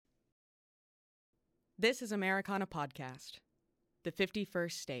This is Americana Podcast, The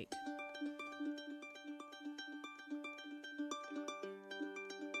 51st State.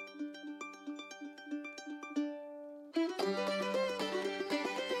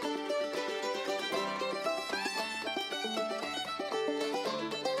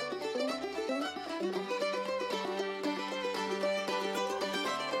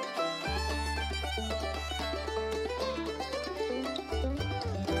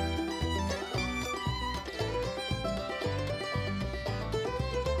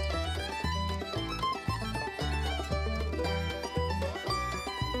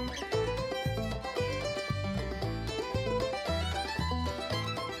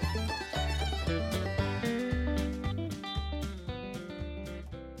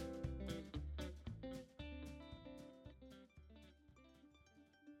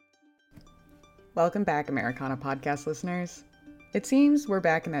 Welcome back, Americana Podcast listeners. It seems we're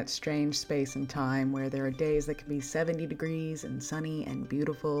back in that strange space and time where there are days that can be 70 degrees and sunny and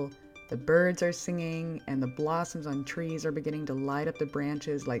beautiful. The birds are singing and the blossoms on trees are beginning to light up the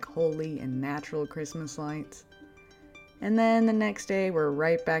branches like holy and natural Christmas lights. And then the next day, we're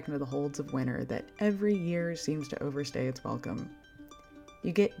right back into the holds of winter that every year seems to overstay its welcome.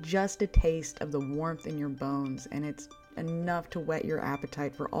 You get just a taste of the warmth in your bones, and it's enough to whet your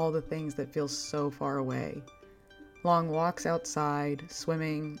appetite for all the things that feel so far away. Long walks outside,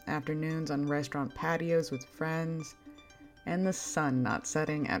 swimming, afternoons on restaurant patios with friends, and the sun not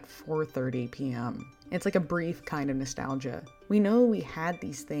setting at 4:30 p.m. It's like a brief kind of nostalgia. We know we had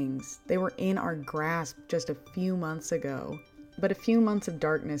these things. They were in our grasp just a few months ago. But a few months of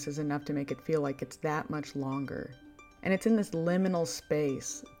darkness is enough to make it feel like it's that much longer. And it's in this liminal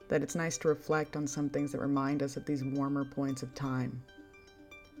space that it's nice to reflect on some things that remind us of these warmer points of time.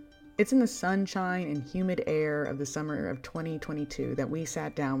 It's in the sunshine and humid air of the summer of 2022 that we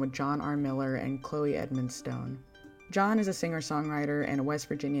sat down with John R. Miller and Chloe Edmund Stone. John is a singer-songwriter and a West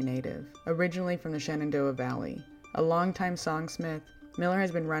Virginia native, originally from the Shenandoah Valley. A longtime songsmith, Miller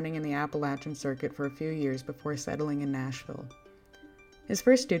has been running in the Appalachian circuit for a few years before settling in Nashville. His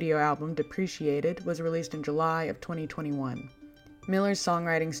first studio album, Depreciated, was released in July of 2021. Miller's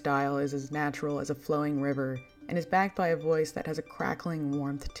songwriting style is as natural as a flowing river and is backed by a voice that has a crackling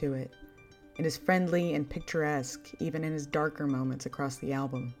warmth to it. It is friendly and picturesque, even in his darker moments across the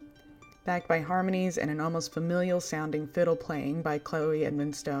album. Backed by harmonies and an almost familial-sounding fiddle playing by Chloe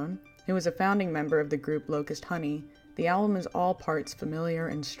Edmund Stone, who was a founding member of the group Locust Honey, the album is all parts familiar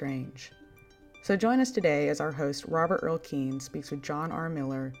and strange. So join us today as our host Robert Earl Keane speaks with John R.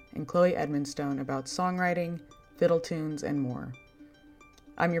 Miller and Chloe Edmund Stone about songwriting, fiddle tunes, and more.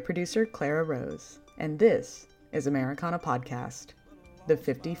 I'm your producer, Clara Rose, and this is Americana Podcast, The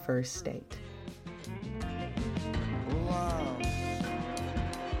 51st State. Wow.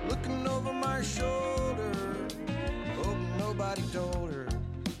 Looking over my shoulder, hoping nobody told her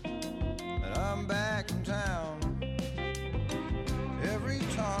that I'm back in town. Every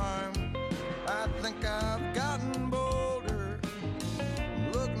time I think I've gotten bolder,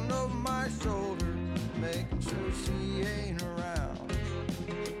 I'm looking over my shoulder, making sure she ain't around.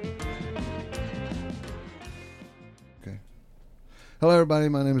 Okay. Hello, everybody.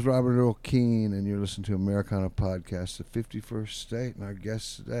 My name is Robert Earl Keane, and you're listening to Americana Podcast, The 51st State, and our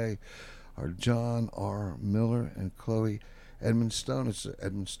guests today are John R. Miller and Chloe Edmund Stone. It's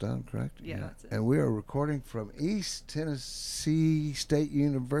Edmund Stone, correct? Yeah, that's it. And we are recording from East Tennessee State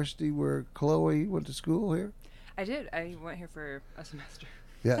University, where Chloe went to school here. I did. I went here for a semester.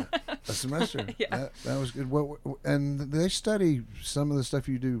 Yeah, a semester. Yeah. That was good. And they study some of the stuff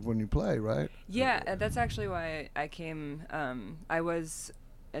you do when you play, right? Yeah, that's actually why I came. I was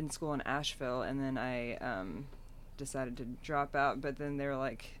in school in Asheville, and then I decided to drop out. But then they were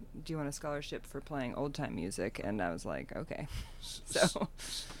like, "Do you want a scholarship for playing old time music?" And I was like, "Okay." So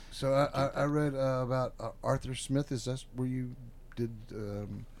I read about Arthur Smith. Is that where you did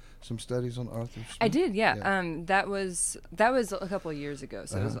some studies on Arthur Smith? I did, yeah. That was a couple of years ago,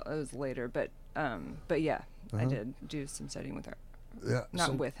 so it was later. But yeah, I did do some studying with her. Yeah,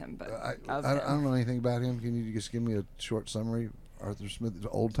 not with him, but I don't know anything about him. Can you just give me a short summary? Arthur Smith, the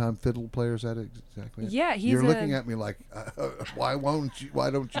old-time fiddle player, is that exactly? Yeah, You're looking at me like, why don't you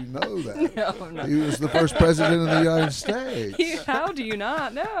know that? No. He was the first president of the United States. How do you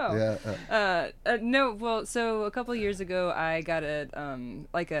not know? Yeah. No. Well, so a couple of years ago, I got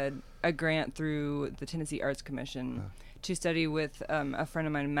a grant through the Tennessee Arts Commission to study with a friend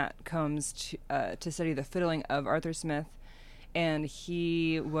of mine, Matt Combs, to study the fiddling of Arthur Smith, and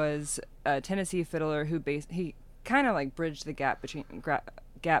he was a Tennessee fiddler who he kind of like bridged the gap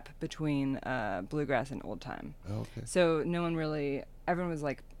between bluegrass and old time. Okay. So everyone was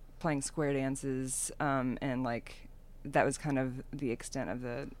like playing square dances, and like that was kind of the extent of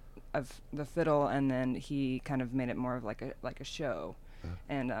the fiddle, and then he kind of made it more of like a show.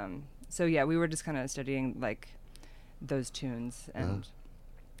 And so yeah, we were just kind of studying like those tunes, and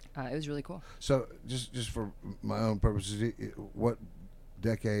it was really cool. So just for my own purposes, what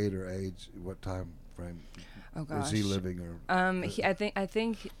decade or age, what time frame Oh gosh. was he living? Or I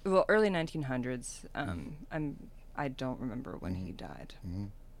think well, early 1900s. I don't remember when he died, Yeah.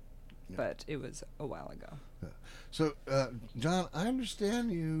 but it was a while ago. So, John, I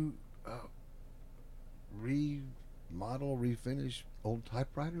understand you refinish old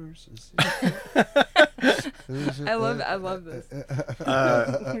typewriters. I love this.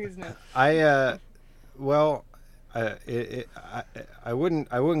 I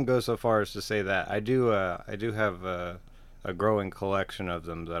wouldn't go so far as to say that. I do have a growing collection of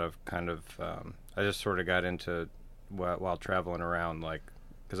them that I've kind of I just sort of got into while traveling around, like,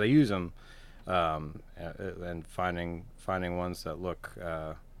 because I use them, and finding ones that look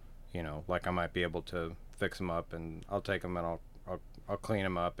like I might be able to fix them up, and I'll take them and I'll clean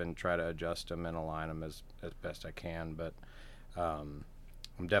them up and try to adjust them and align them as best I can. But I'm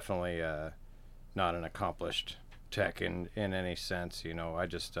definitely not an accomplished tech in any sense. I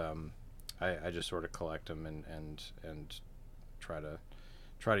just I just sort of collect them and try to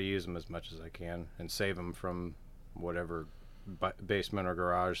use them as much as I can and save them from whatever basement or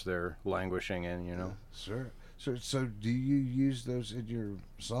garage they're languishing in. Sure. So do you use those in your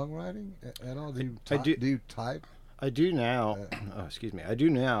songwriting at all? Do you type? I do now. Excuse me. I do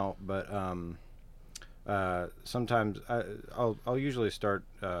now, but sometimes I'll usually start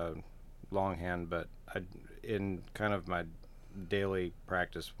longhand, but in kind of my daily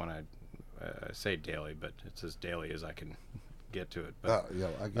practice, when I say daily, but it's as daily as I can get to it. But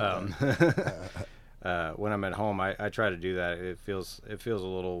I get that. when I'm at home, I try to do that. It feels a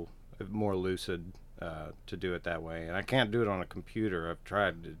little more lucid to do it that way, and I can't do it on a computer. I've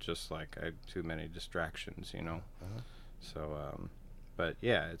tried to, just like I have too many distractions, So, but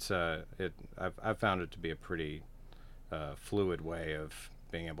yeah, I've found it to be a pretty fluid way of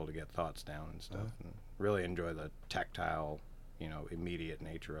being able to get thoughts down and stuff, and really enjoy the tactile, immediate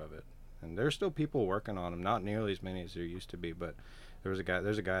nature of it. And there's still people working on them, not nearly as many as there used to be, but there's a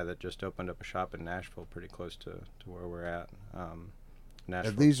guy that just opened up a shop in Nashville, pretty close to where we're at.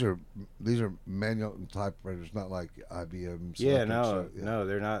 Nashville. These are manual typewriters, not like IBM. Yeah, no,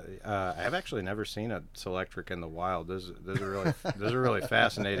 they're not. I've actually never seen a Selectric in the wild. Those are really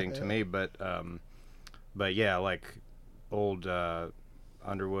fascinating to me. But yeah, like old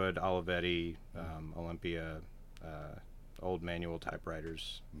Underwood, Olivetti, Olympia, old manual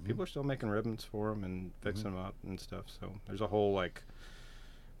typewriters. People are still making ribbons for them and fixing them up and stuff. So there's a whole like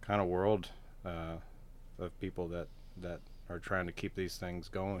kind of world of people that are trying to keep these things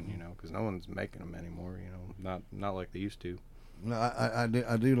going, because no one's making them anymore, not like they used to. No, I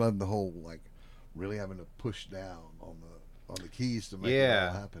do love the whole like really having to push down on the keys to make it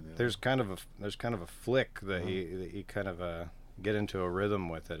all happen. There's kind of a flick that you kind of get into a rhythm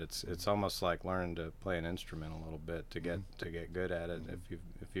with it. It's almost like learning to play an instrument a little bit to get good at it.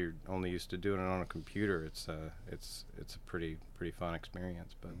 If you're only used to doing it on a computer, it's a pretty fun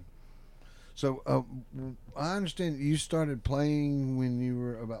experience, but. So I understand you started playing when you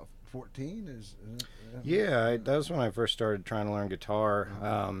were about 14. Yeah, that was when I first started trying to learn guitar.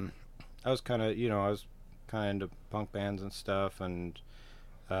 I was kind of into punk bands and stuff, and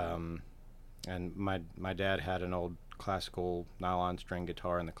my dad had an old classical nylon string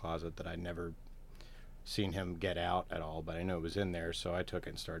guitar in the closet that I'd never seen him get out at all, but I knew it was in there, so I took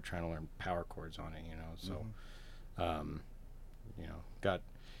it and started trying to learn power chords on it. So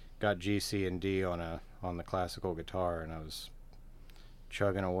got G, C, and D on the classical guitar, and I was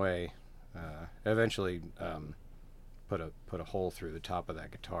chugging away. Eventually, put a hole through the top of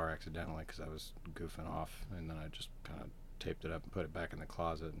that guitar accidentally because I was goofing off, and then I just kind of taped it up and put it back in the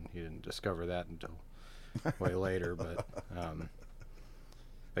closet, and he didn't discover that until way later. But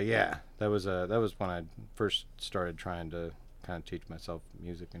yeah, that was when I first started trying to kind of teach myself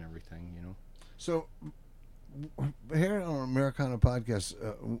music and everything. So. Here on Americana Podcast,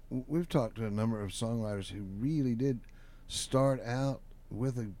 we've talked to a number of songwriters who really did start out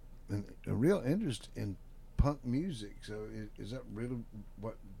with a real interest in punk music. So is that really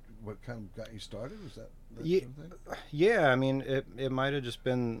what kind of got you started? Was that sort of thing? Yeah, I mean, it might have just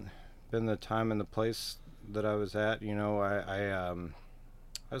been the time and the place that I was at. I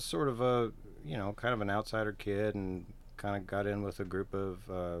was sort of a kind of an outsider kid, and kind of got in with a group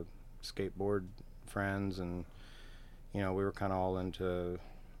of skateboard friends, and we were kind of all into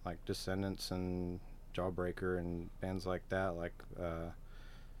like Descendants and Jawbreaker and bands like that, like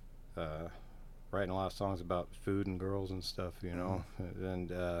writing a lot of songs about food and girls and stuff, you know. And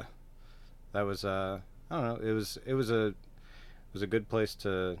that was I don't know. It was a good place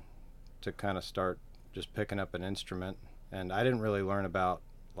to kind of start just picking up an instrument. And I didn't really learn about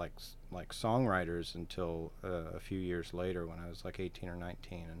like songwriters until a few years later when I was like 18 or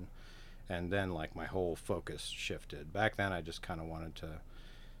 19, and then like my whole focus shifted. Back then I just kind of wanted to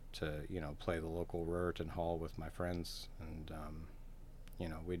you know, play the local Ruritan Hall with my friends, and you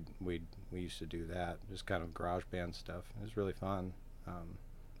know, we used to do that, just kind of garage band stuff. It was really fun,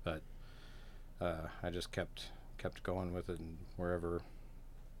 but I just kept going with it, and wherever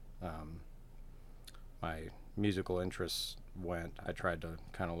my musical interests went, I tried to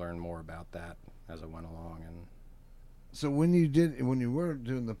kind of learn more about that as I went along. And so when you were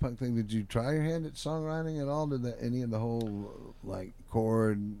doing the punk thing, did you try your hand at songwriting at all? Did any of the whole like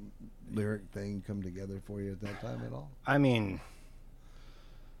chord lyric thing come together for you at that time at all? I mean,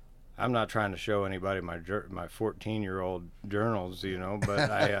 I'm not trying to show anybody my 14-year-old journals, you know, but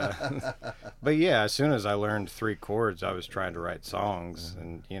but yeah, as soon as I learned 3 chords, I was trying to write songs,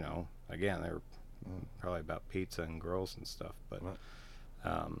 and you know, again, they were probably about pizza and girls and stuff,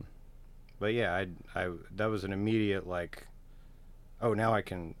 but yeah, I that was an immediate like, oh, now I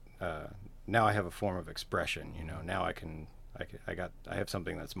can now I have a form of expression, you know. Now I have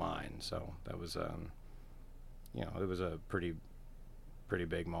something that's mine. So that was you know, it was a pretty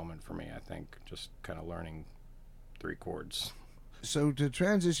big moment for me, I think, just kind of learning 3 chords. So to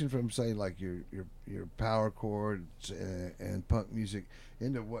transition from, say, like your power chords and punk music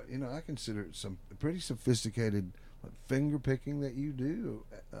into what, you know, I consider some pretty sophisticated finger picking that you do,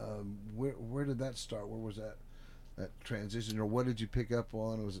 where did that start? Where was that transition, or what did you pick up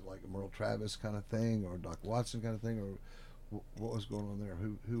on? Was it like a Merle Travis kind of thing, or Doc Watson kind of thing, or what was going on there?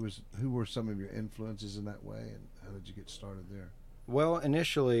 Who were some of your influences in that way, and how did you get started there? Well,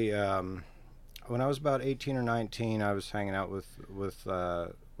 initially, when I was about 18 or 19, I was hanging out with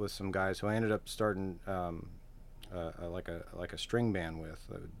some guys who I ended up starting like a string band with.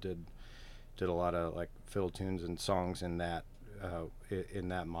 Did a lot of like fiddle tunes and songs in that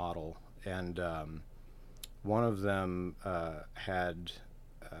model, and one of them had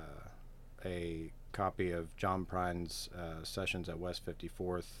a copy of John Prine's Sessions at West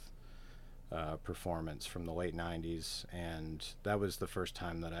 54th performance from the late 90s, and that was the first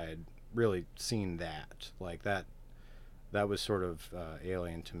time that I had really seen that. Like that was sort of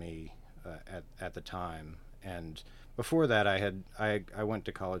alien to me at the time. And before that, I went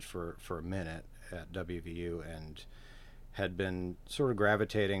to college for a minute at WVU, and had been sort of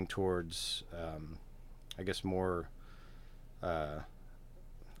gravitating towards I guess more I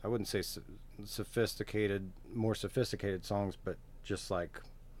wouldn't say more sophisticated songs, but just like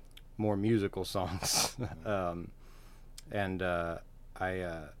more musical songs. And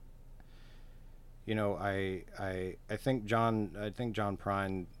you know, I think John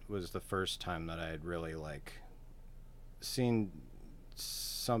Prine was the first time that I had really like seen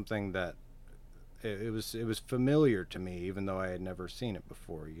something that it was familiar to me, even though I had never seen it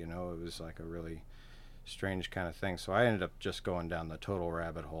before. You know, it was like a really strange kind of thing. So I ended up just going down the total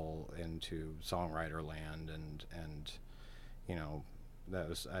rabbit hole into songwriter land, and you know,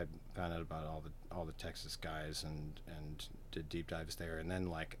 I found out about all the Texas guys and did deep dives there. And then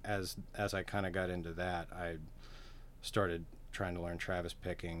like as I kind of got into that, I started trying to learn Travis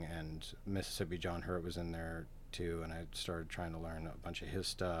picking, and Mississippi John Hurt was in there too, and I started trying to learn a bunch of his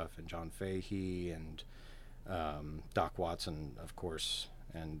stuff, and John Fahey and Doc Watson, of course.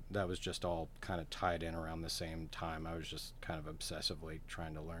 And that was just all kind of tied in around the same time. I was just kind of obsessively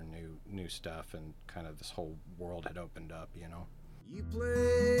trying to learn new stuff, and kind of this whole world had opened up, you know. You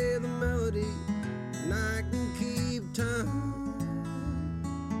play the melody and I can keep time.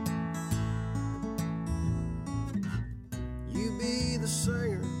 You be the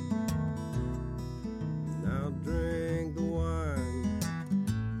singer and I'll drink the wine.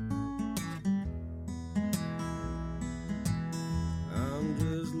 I'm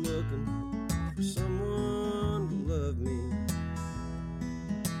just looking for someone to love me.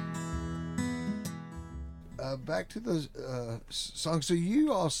 Back to those songs. So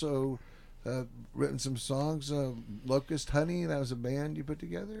you also written some songs. Locust Honey, that was a band you put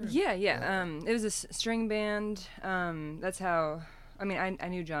together? Yeah. It was a string band. That's how. I mean, I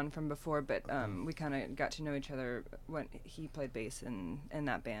knew John from before, but we kind of got to know each other when he played bass in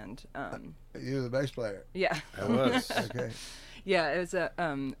that band. You were the bass player? Yeah. I was. Okay. Yeah, it was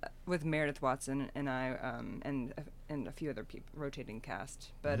with Meredith Watson and I and a few other people, rotating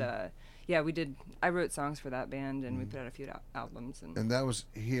cast. But yeah, I wrote songs for that band, and we put out a few albums. And that was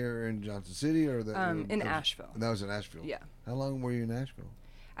here in Johnson City, or in Asheville. And that was in Asheville. Yeah. How long were you in Asheville?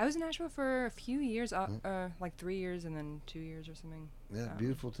 I was in Nashville for a few years, like 3 years and then 2 years or something. Yeah,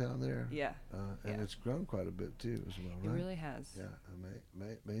 beautiful town there. Yeah. And Yeah. it's grown quite a bit too, as well, It right? really has. Yeah,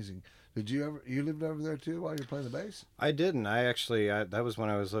 amazing. Did you lived over there too while you were playing the bass? I didn't. I actually, that was when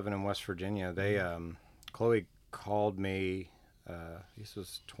I was living in West Virginia. They, Chloe called me, this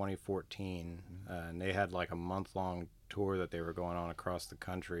was 2014, and they had like a month-long tour that they were going on across the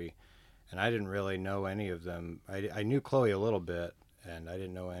country, and I didn't really know any of them. I knew Chloe a little bit, and I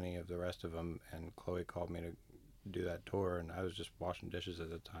didn't know any of the rest of them, and Chloe called me to do that tour, and I was just washing dishes at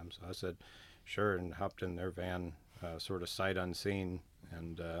the time, so I said sure, and hopped in their van, sort of sight unseen,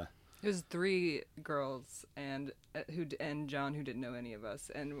 and It was 3 girls and and John, who didn't know any of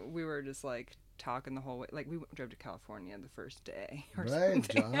us, and we were just like talking the whole way. Like we drove to California the first day. Or Brave,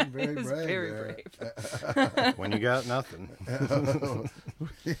 something. John, very It was brave very there. brave. when you got nothing.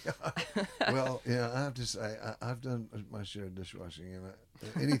 Well, yeah, I have to say, I've done my share of dishwashing, and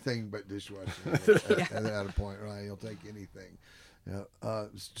anything but dishwashing at a point, right? You'll take anything. Yeah.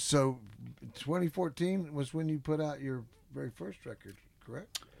 So 2014 was when you put out your very first record,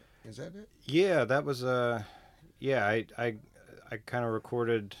 correct? Is that it? Yeah, that was yeah. I kind of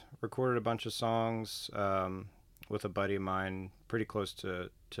recorded a bunch of songs with a buddy of mine, pretty close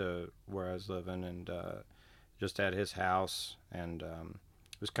to where I was living, and just at his house. And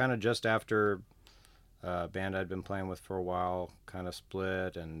it was kind of just after a band I'd been playing with for a while kind of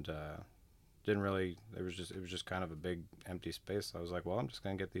split, and didn't really. It was just kind of a big empty space. I was like, well, I'm just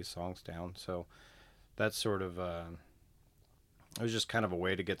gonna get these songs down. So that's sort of. It was just kind of a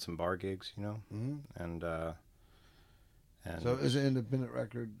way to get some bar gigs, you know, and So it's an independent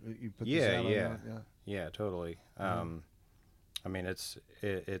record. You put this out on yeah, totally. I mean, it's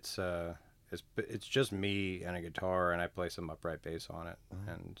just me and a guitar, and I play some upright bass on it,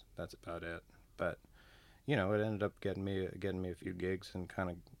 and that's about it. But you know, it ended up getting me a few gigs, and kind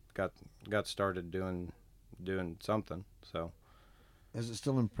of got started doing something. So Is it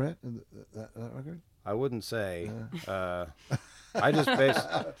still in print? That record? I wouldn't say. I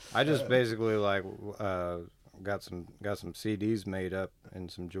just basically like got some CDs made up in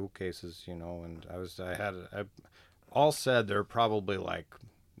some jewel cases, you know, and all said there are probably like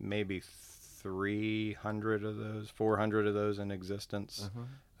maybe 300 of those, 400 of those in existence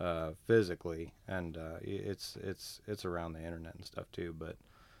physically, and it's around the internet and stuff too, but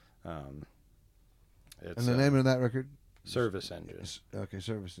it's And the name of that record? Service Engine. Okay,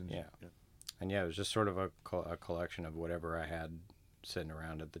 Service Engine. Yeah. And yeah, it was just sort of a collection of whatever I had sitting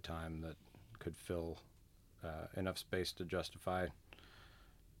around at the time that could fill enough space to justify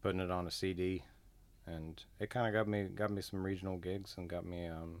putting it on a CD, and it kind of got me some regional gigs, and got me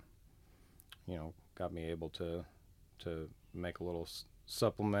able to make a little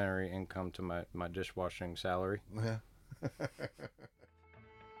supplementary income to my dishwashing salary. Yeah.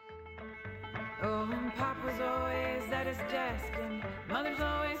 Oh, and Papa's always at his desk, and Mother's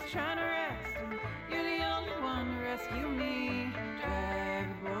always trying to rest, and you're the only one to rescue me, driver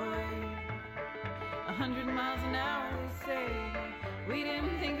boy. 100 miles an hour, they say. We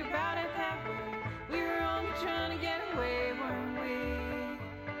didn't think about it that way. We were only trying to get away, weren't we?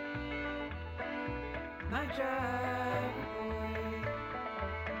 My driver boy.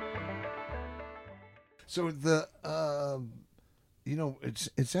 So the you know,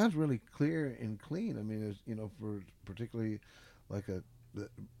 it sounds really clear and clean. I mean, it's, you know, for particularly like the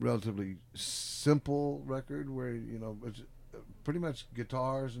relatively simple record where, you know, it's pretty much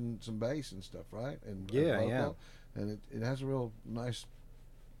guitars and some bass and stuff, right? And Yeah, vocal. yeah. And it has a real nice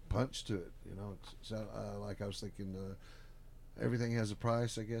punch to it. You know, it's like I was thinking, Everything Has a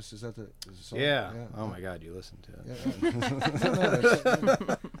Price, I guess. Is that the song? Yeah. Oh my God, you listened to it.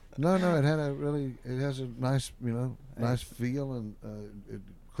 Yeah. No, it has a nice, you know, nice feel, and it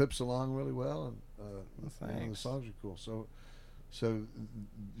clips along really well, and you know, the songs are cool. So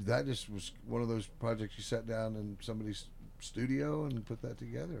that just was one of those projects you sat down in somebody's studio and put that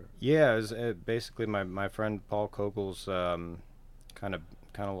together. Yeah, it was basically my friend Paul Kogel's kind of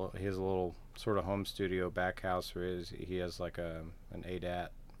he has a little sort of home studio back house where he has like an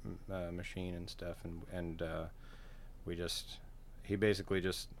ADAT machine and stuff, and he basically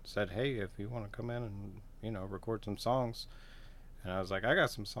just said, hey, if you want to come in and, you know, record some songs. And I was like, I got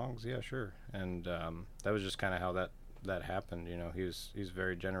some songs, yeah, sure. And that was just kind of how that happened. You know, he's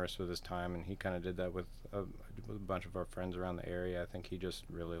very generous with his time, and he kind of did that with a bunch of our friends around the area. I think he just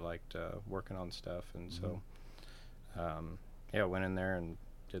really liked working on stuff, and so yeah, went in there and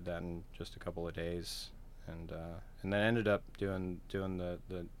did that in just a couple of days, and then ended up doing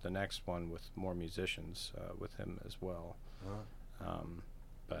the next one with more musicians with him as well.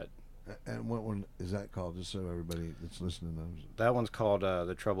 But And what one is that called? Just so everybody that's listening knows. That one's called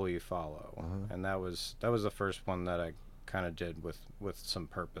 "The Trouble You Follow," Uh-huh. and that was the first one that I kind of did with some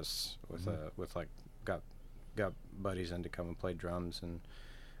purpose, with like got buddies in to come and play drums and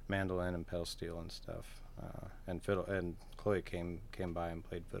mandolin and pedal steel and stuff, and fiddle, and Chloe came by and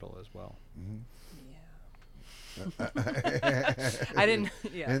played fiddle as well. Mm-hmm. I didn't.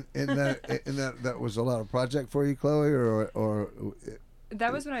 Yeah. And that was a lot of project for you, Chloe, or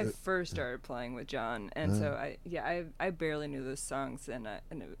That was when I first started playing with John, and so I barely knew those songs, and it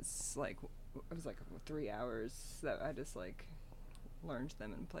was like 3 hours that I just like learned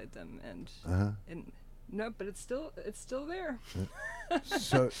them and played them, and no, but it's still there.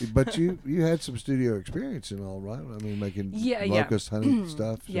 So, but you had some studio experience and all, right? I mean, making Locust Honey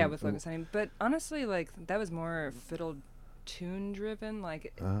stuff. Yeah, with Locust Honey, but honestly, like that was more fiddle tune driven.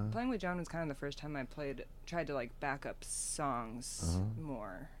 Like playing with John was kind of the first time I tried to like back up songs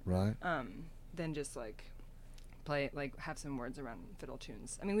more, right? Than just like play, like have some words around fiddle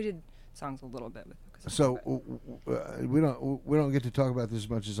tunes. I mean, we did songs a little bit with Locust Honey, so we don't get to talk about this as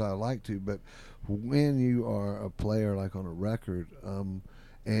much as I like to, but when you are a player like on a record,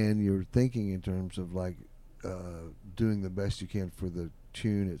 and you're thinking in terms of like doing the best you can for the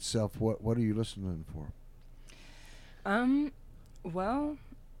tune itself, what are you listening for? Well,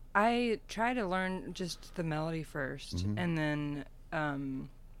 I try to learn just the melody first, and then,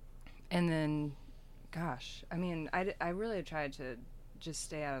 gosh, I mean, I really tried to just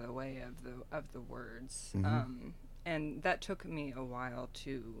stay out of the way of the words, and that took me a while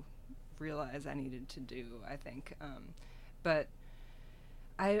to realize I needed to do, I think, but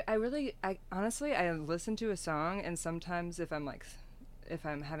I honestly, I listen to a song, and sometimes if I'm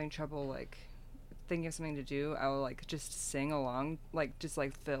having trouble like thinking of something to do, I will like just sing along, like just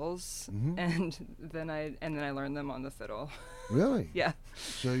like fills, and then I learn them on the fiddle. Really? Yeah.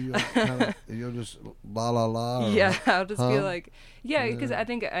 So you'll just la la la. Yeah, I'll just be like, because I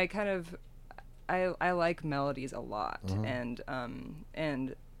think I kind of I like melodies a lot, and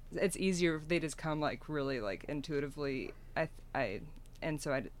it's easier if they just come like really like intuitively.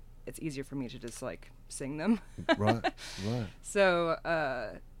 It's easier for me to just like sing them. Right. So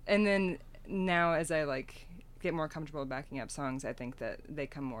and then now as I like get more comfortable backing up songs, I think that they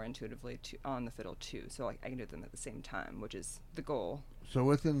come more intuitively on the fiddle too. So like I can do them at the same time, which is the goal. So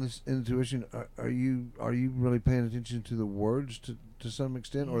within this intuition, are you really paying attention to the words to some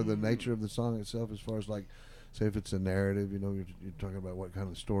extent, or the nature of the song itself, as far as like, say if it's a narrative, you're talking about what kind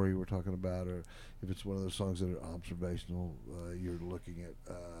of story we're talking about, or if it's one of those songs that are observational, you're looking at,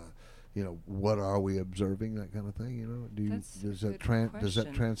 what are we observing, that kind of thing, does that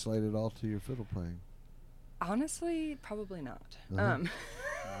translate at all to your fiddle playing? Honestly, probably not.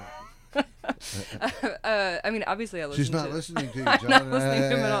 I mean, obviously, I listen. She's not listening to you, I'm John. not listening to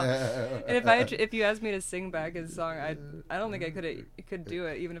him at all. And if you asked me to sing back his song, I don't think I could do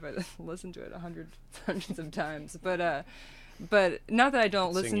it, even if I listened to it hundreds of times. But not that I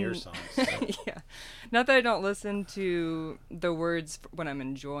don't listen. Sing your songs. Yeah, not that I don't listen to the words when I'm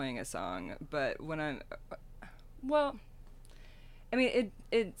enjoying a song, but when I'm, I mean,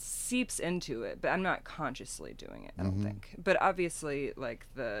 it seeps into it, but I'm not consciously doing it, I don't think. But obviously, like,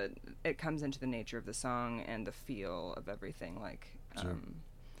 it comes into the nature of the song and the feel of everything. Like, Sure.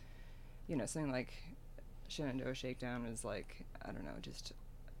 Something like Shenandoah Shakedown is like, I don't know, just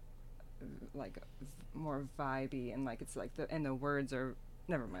like more vibey, and like it's like the words are.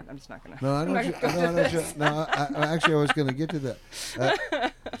 Never mind. I'm just not gonna. No, I know. Actually, I was gonna get to that.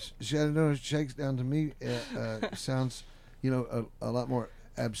 Shenandoah Shakedown to me sounds, a lot more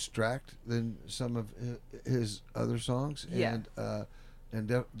abstract than some of his other songs, and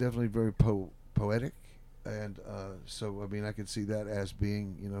definitely very poetic, and so I mean I could see that as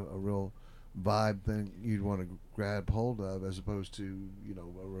being a real vibe thing you'd want to grab hold of, as opposed to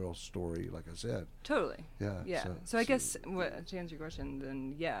a real story, like I said. Totally. Yeah. So I guess to answer your question,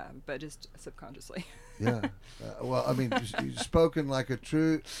 then but just subconsciously. Yeah. Well, I mean, spoken like a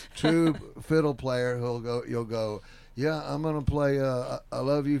true fiddle player, you'll go, yeah, I'm gonna play "I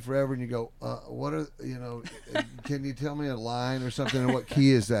Love You Forever," and you go, what are can you tell me a line or something, and what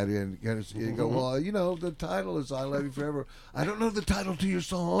key is that in? You go, well, the title is "I Love You Forever." I don't know the title to your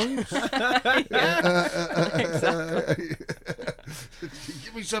songs. Exactly.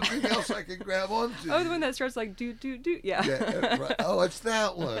 Give me something else I can grab onto. Oh, the one that starts like do. Yeah. Yeah, right. Oh, it's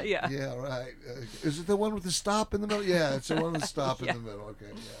that one. Yeah. Yeah, right. Is it the one with the stop in the middle? Yeah, it's the one with the stop in the middle. Okay,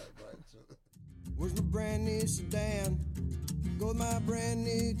 yeah, right. So. Where's my brand new sedan? Go with my brand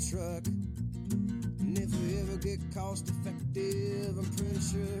new truck. And if we ever get cost effective, I'm pretty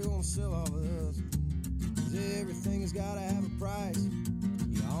sure they're gonna sell all of us. 'Cause everything's gotta have a price.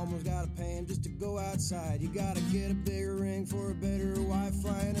 You almost got a pan just to go outside. You gotta get a bigger ring for a better wife,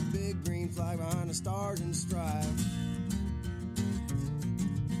 flying a big green flag behind the stars and stripes.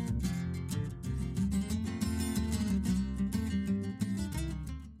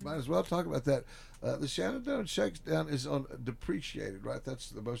 Might as well talk about that. The Shenandoah Shakedown is on Depreciated, right? That's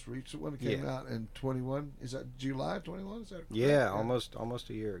the most recent one. It came out in 21. Is that July 21? Is that correct? Yeah, almost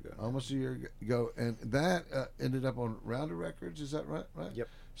a year ago. Almost a year ago, and that ended up on Rounder Records. Is that right? Right. Yep.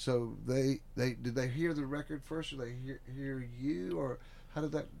 So did they hear the record first, or they hear you, or how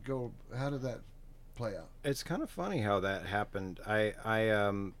did that go? How did that play out? It's kind of funny how that happened.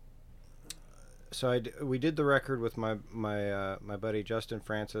 We did the record with my buddy Justin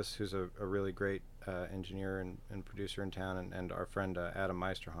Francis, who's a really great engineer and producer in town, and our friend Adam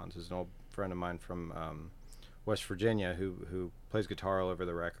Meisterhans is an old friend of mine from West Virginia who plays guitar all over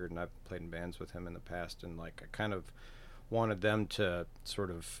the record, and I've played in bands with him in the past, and like I kind of wanted them to sort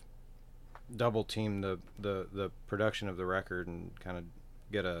of double team the production of the record and kind of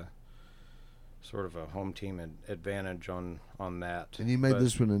get a sort of a home team advantage on that. And you made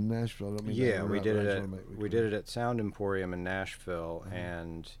this one in Nashville. I don't mean yeah, we did it at Sound Emporium in Nashville,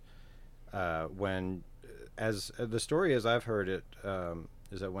 and when, as the story as I've heard it,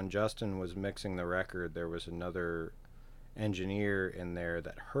 is that when Justin was mixing the record, there was another engineer in there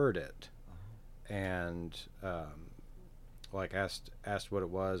that heard it, and like asked what it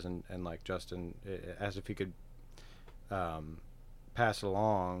was, and like Justin asked if he could pass it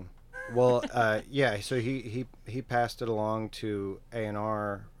along. Well, yeah. So he passed it along to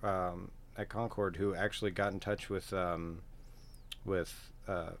A&R at Concord, who actually got in touch with my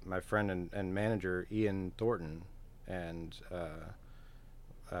friend and manager Ian Thornton, and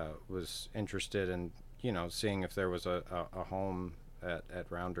was interested in seeing if there was a home at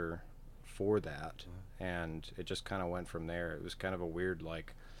Rounder for that, and it just kind of went from there. It was kind of a weird,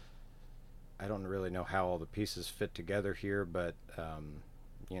 like, I don't really know how all the pieces fit together here, but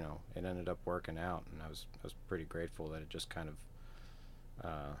it ended up working out, and I was pretty grateful that it just kind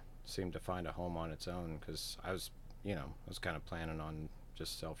of seemed to find a home on its own, because I was kind of planning on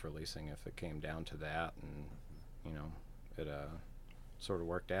just self-releasing if it came down to that, and it sort of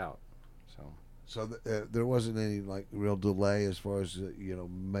worked out. So there wasn't any like real delay as far as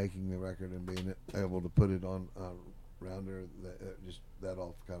making the record and being able to put it on Rounder. That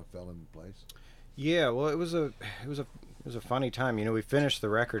all kind of fell into place. Yeah, well, it was a funny time. We finished the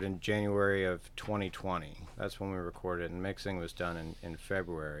record in January of 2020. That's when we recorded, and mixing was done in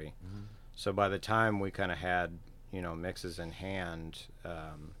February. Mm-hmm. So by the time we kind of had mixes in hand,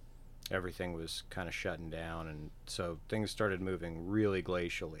 everything was kind of shutting down, and so things started moving really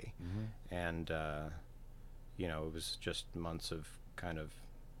glacially. Mm-hmm. And it was just months of kind of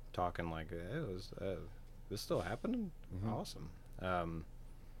talking like, this still happening? Mm-hmm. Awesome.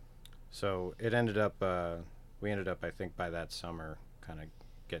 So it ended up, we ended up, I think, by that summer, kind of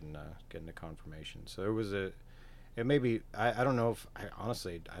getting a confirmation. So there was it may be, I don't know if,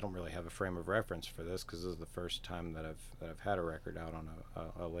 honestly, I don't really have a frame of reference for this, because this is the first time that I've had a record out on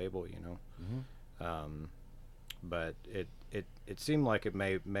a label, Mm-hmm. But it seemed like it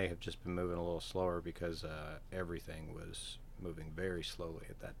may have just been moving a little slower, because everything was moving very slowly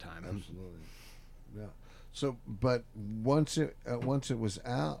at that time. Absolutely, yeah. So, but once it was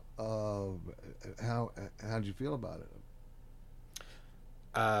out, how'd you feel about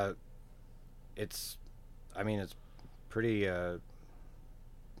it? It's pretty.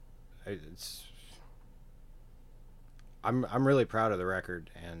 I'm really proud of the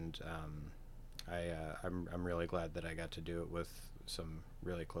record, and I'm really glad that I got to do it with some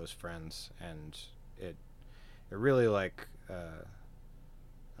really close friends, and it really, like, I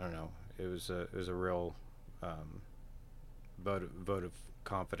don't know, it was a real vote of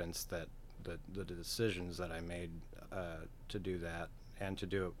confidence that the decisions that I made to do that, and to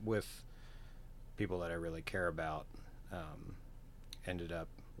do it with people that I really care about, ended up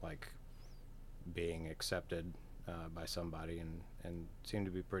like being accepted by somebody, and seemed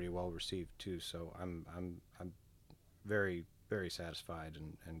to be pretty well received too. So I'm very, very satisfied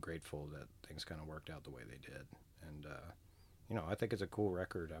and grateful that things kind of worked out the way they did. And I think it's a cool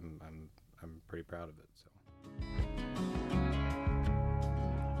record. I'm pretty proud of it. So.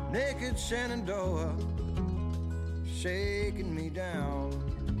 Naked Shenandoah shaking me down,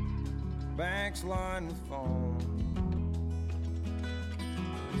 banks lined with foam.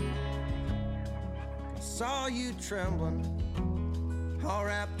 I saw you trembling, all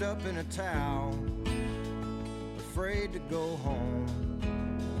wrapped up in a towel, afraid to go home.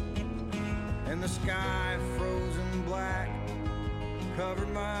 And the sky, frozen black,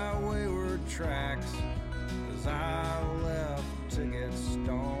 covered my wayward tracks as I left to get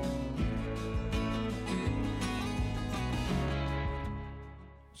stoned.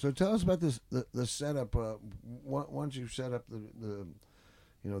 So tell us about this the setup. Once you've set up the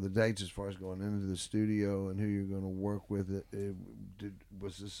the dates as far as going into the studio and who you're going to work with,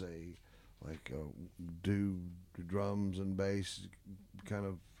 was this a do drums and bass kind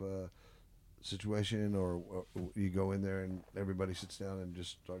of situation, or you go in there and everybody sits down and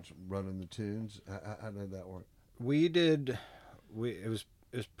just starts running the tunes? How did that work?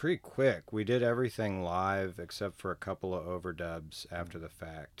 It was pretty quick. We did everything live except for a couple of overdubs after the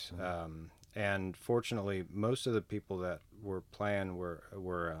fact. And fortunately, most of the people that were playing were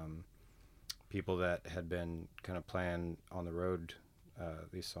people that had been kind of playing on the road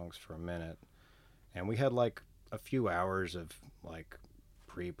these songs for a minute. And we had like a few hours of like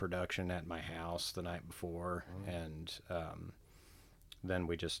pre-production at my house the night before. And then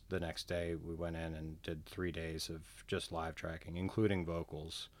the next day we went in and did 3 days of just live tracking, including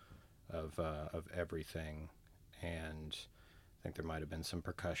vocals of everything. And I think there might have been some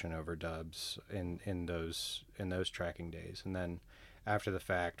percussion overdubs in those tracking days. And then after the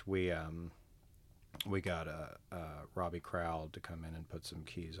fact, we got Robbie Crowell to come in and put some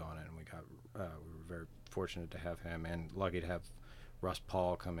keys on it, and we were very fortunate to have him, and lucky to have Russ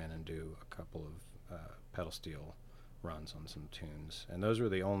Paul come in and do a couple of pedal steel runs on some tunes. And those were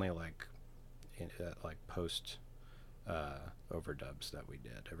the only post overdubs that we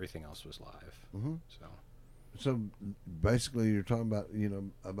did. Everything else was live. Mm-hmm. So basically, you're talking about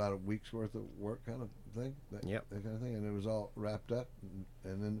about a week's worth of work kind of thing. Yep. That kind of thing, and it was all wrapped up,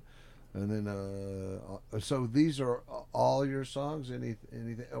 and then so these are all your songs.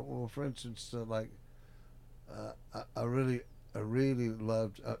 Anything? Well, for instance, I really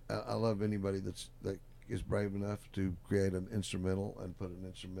loved. I love anybody that is brave enough to create an instrumental and put an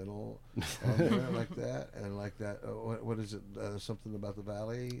instrumental on there like that, and like that. What is it? Something about the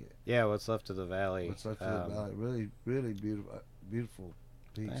valley? Yeah, What's Left of the Valley. What's Left of the Valley? Really, really beautiful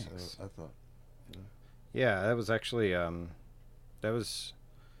piece. Thanks. I thought. Yeah, that was actually that was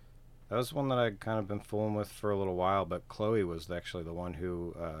one that I'd kind of been fooling with for a little while, but Chloe was actually the one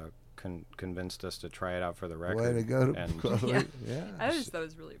who convinced us to try it out for the record. Way to go, Chloe! Yeah. Yeah. I just thought it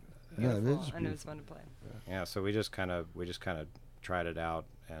was really Yeah, it beautiful, is and it was beautiful. fun to play. Yeah, so we just kind of tried it out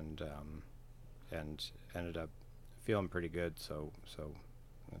and ended up feeling pretty good. So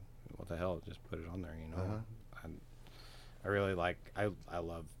what the hell? Just put it on there, I really I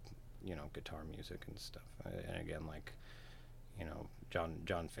love guitar music and stuff. And again,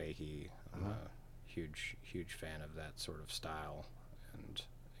 John Fahey, I'm a huge fan of that sort of style, and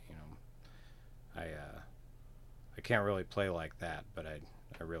I can't really play like that, but I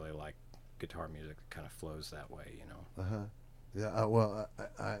really like guitar music that kind of flows that way, Yeah. Well,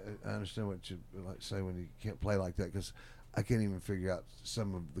 I understand what you say when you can't play like that, because I can't even figure out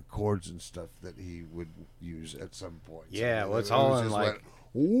some of the chords and stuff that he would use at some point. Yeah, well, it's all in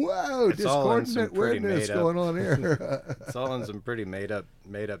whoa, discordant weirdness going on here. It's all in some pretty made up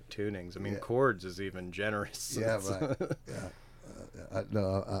tunings. I mean, chords is even generous. Yeah, right. Yeah.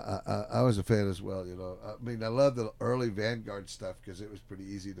 I was a fan as well. I mean, I love the early Vanguard stuff because it was pretty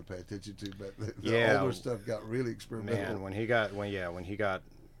easy to pay attention to. But the older stuff got really experimental. Man, when he got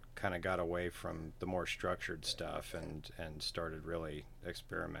away from the more structured stuff and started really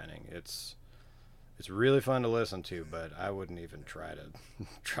experimenting, it's really fun to listen to. But I wouldn't even try to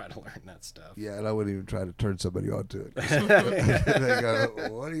learn that stuff. Yeah, and I wouldn't even try to turn somebody onto it. They go,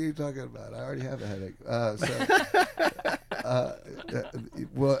 "What are you talking about? I already have a headache."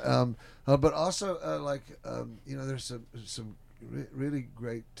 But also there's some really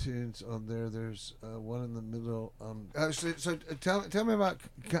great tunes on there. There's one in the middle. So tell me about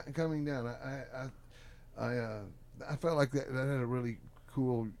Coming Down. I felt like that had a really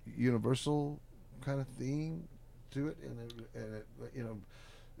cool universal kind of theme to it, and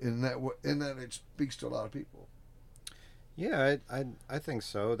in that it speaks to a lot of people. Yeah, I think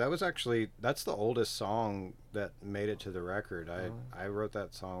so. That's the oldest song that made it to the record. I wrote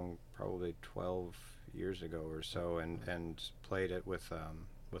that song probably 12 years ago or so, and played it with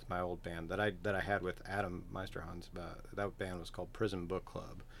my old band that I had with Adam Meisterhans. That band was called Prison Book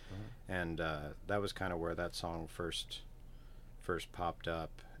Club, and that was kind of where that song first popped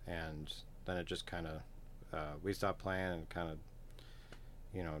up, and then it just kind of we stopped playing and kind of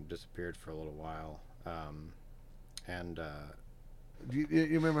disappeared for a little while. And do you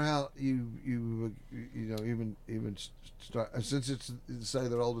remember how you even start, since it's say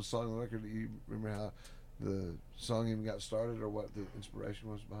the oldest song on the record? Do you remember how the song even got started, or what the inspiration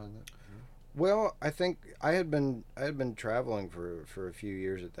was behind that? Well, I think I had been traveling for a few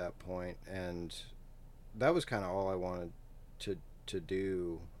years at that point, and that was kind of all I wanted to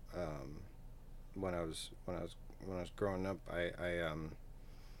do when I was growing up. I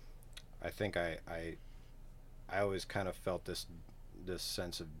think I always kind of felt this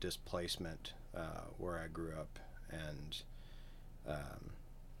sense of displacement where I grew up, and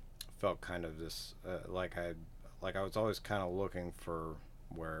felt kind of this like I was always kind of looking for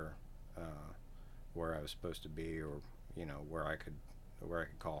where I was supposed to be, or where I could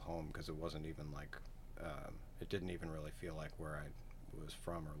call home, because it wasn't even like it didn't even really feel like where I was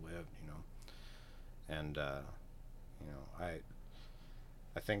from or lived, and I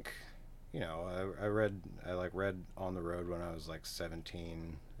think I read On the Road when I was like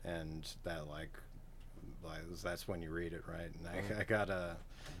 17, and that that's when you read it, right? And I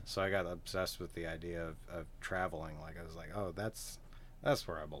got obsessed with the idea of traveling. Like I was like, oh, that's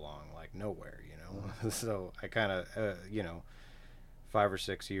where I belong, like nowhere, So I kind of 5 or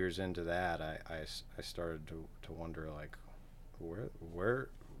 6 years into that, I started to wonder, like, where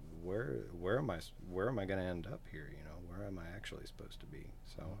am I going to end up here? Where am I actually supposed to be?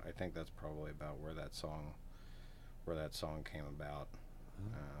 So I think that's probably about where that song came about.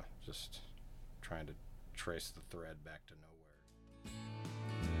 Just trying to trace the thread back to nowhere.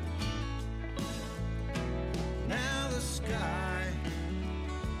 Now the sky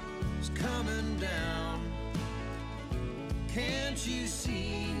is coming down. Can't you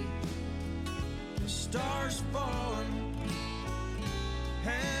see the stars falling?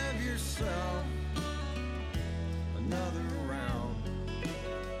 Have yourself another round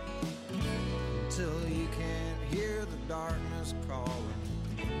until you can't hear the darkness calling.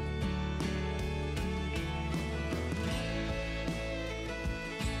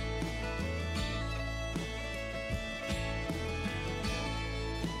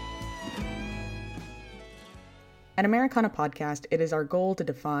 At Americana Podcast, it is our goal to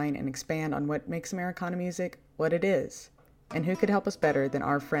define and expand on what makes Americana music what it is. And who could help us better than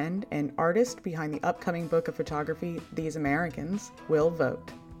our friend and artist behind the upcoming book of photography, These Americans, Will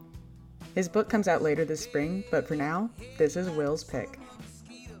Vogt. His book comes out later this spring, but for now, this is Will's pick.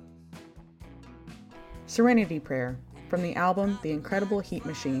 Serenity Prayer, from the album The Incredible Heat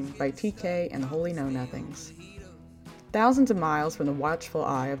Machine by TK and the Holy Know-Nothings. Thousands of miles from the watchful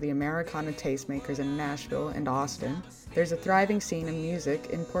eye of the Americana tastemakers in Nashville and Austin, there's a thriving scene of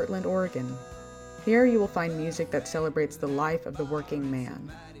music in Portland, Oregon. Here you will find music that celebrates the life of the working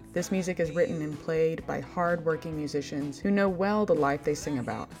man. This music is written and played by hard-working musicians who know well the life they sing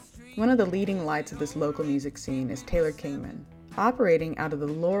about. One of the leading lights of this local music scene is Taylor Kingman. Operating out of the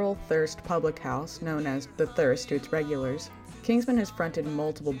Laurel Thirst Public House, known as The Thirst to its regulars, Kingman has fronted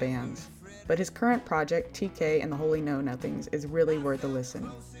multiple bands. But his current project, TK and the Holy Know-Nothings, is really worth a listen.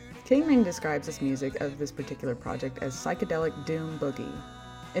 Kingman describes this music of this particular project as psychedelic doom boogie.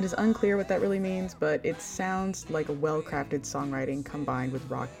 It is unclear what that really means, but it sounds like a well-crafted songwriting combined with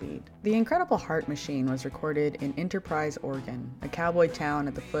rock beat. The Incredible Heart Machine was recorded in Enterprise, Oregon, a cowboy town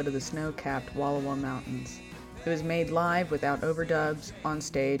at the foot of the snow-capped Wallowa Mountains. It was made live without overdubs on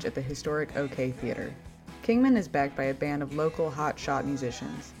stage at the historic OK Theater. Kingman is backed by a band of local hotshot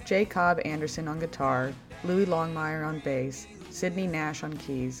musicians, J. Cobb Anderson on guitar, Louis Longmire on bass, Sidney Nash on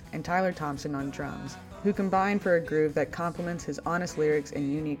keys, and Tyler Thompson on drums, who combine for a groove that complements his honest lyrics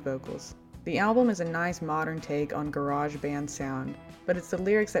and unique vocals. The album is a nice modern take on garage band sound, but it's the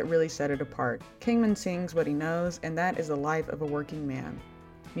lyrics that really set it apart. Kingman sings what he knows, and that is the life of a working man,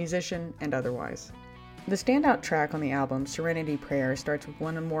 musician and otherwise. The standout track on the album, Serenity Prayer, starts with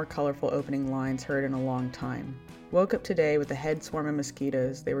one of the more colorful opening lines heard in a long time. Woke up today with a head swarm of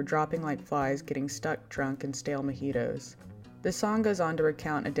mosquitoes. They were dropping like flies, getting stuck drunk in stale mojitos. This song goes on to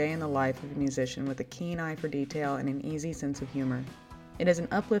recount a day in the life of a musician with a keen eye for detail and an easy sense of humor. It is an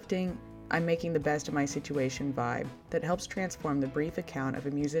uplifting, I'm making the best of my situation vibe that helps transform the brief account of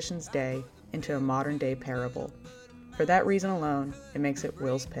a musician's day into a modern-day parable. For that reason alone, it makes it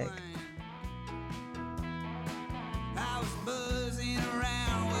Will's pick. I was buzzing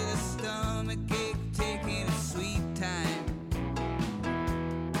around with a stomachache, taking a sweet time.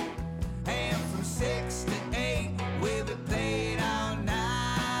 And from 6 to 8, we'll be playing all night.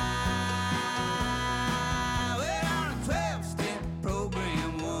 We're on a 12-step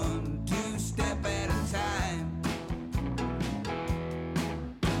program, 1, 2 step at a time.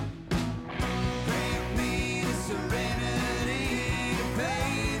 Grant me the serenity to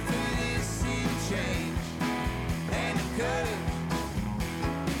pay through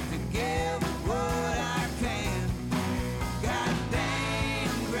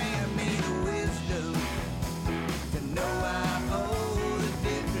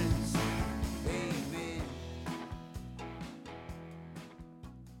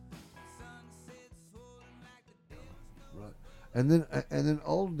And then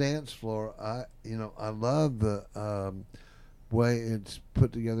Old Dance Floor, I love the way it's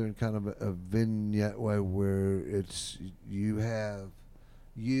put together in kind of a vignette way where it's you have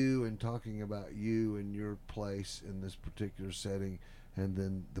you and talking about you and your place in this particular setting, and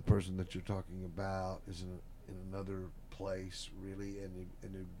then the person that you're talking about is in another place really, and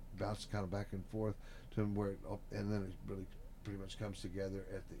you bounce kind of back and forth to where and then it really pretty much comes together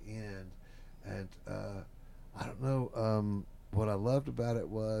at the end. And I don't know. What I loved about it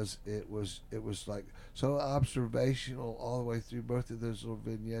was like so observational all the way through both of those little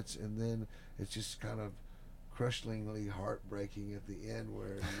vignettes, and then it's just kind of crushingly heartbreaking at the end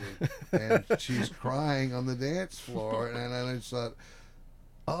where and she's crying on the dance floor, and I just thought,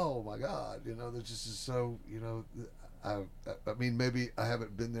 oh my God, that just is so, I mean, maybe I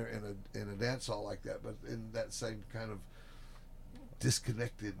haven't been there in a dance hall like that, but in that same kind of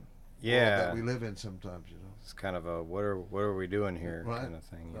disconnected world that we live in sometimes, It's kind of a what are we doing here kind of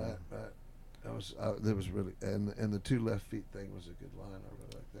thing. Right. That was really, and the 2 left feet thing was a good line. I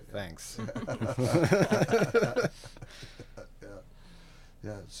really like that. Thanks.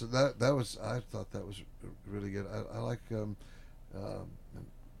 Yeah. So that was, I thought that was really good. I like and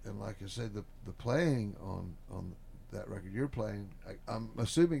like I said, the playing on that record you're playing. I'm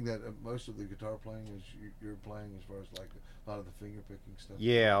assuming that most of the guitar playing is you're playing as far as like a lot of the finger picking stuff.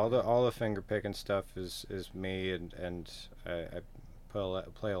 Yeah, all the finger picking stuff is me, and I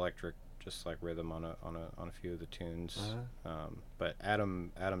play electric, just like rhythm on a few of the tunes. But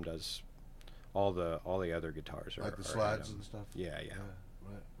Adam does all the other guitars, like the slides Adam. And stuff. Yeah.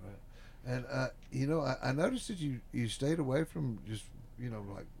 Right. And I noticed that you stayed away from just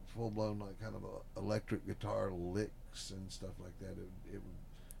like full blown like kind of electric guitar licks and stuff like that.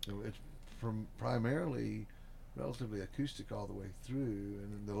 It's from primarily relatively acoustic all the way through,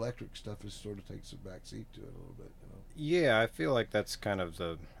 and then the electric stuff is sort of takes a back seat to it a little bit. Yeah, I feel like that's kind of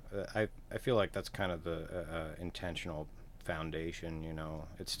the I feel like that's kind of the intentional foundation.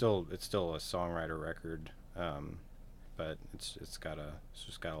 It's still a songwriter record, but it's just got a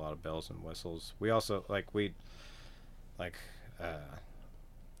lot of bells and whistles. We also I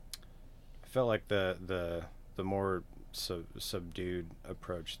felt like the more subdued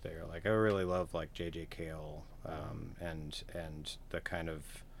approach there. Like I really love like J.J. Cale, and the kind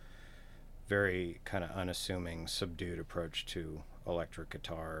of very kind of unassuming subdued approach to electric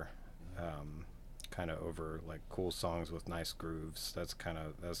guitar, kind of over like cool songs with nice grooves. That's kind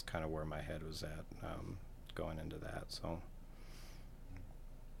of where my head was at going into that. So.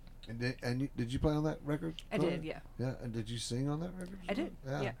 And did you play on that record? I did, yeah. Yeah, and did you sing on that record? I did,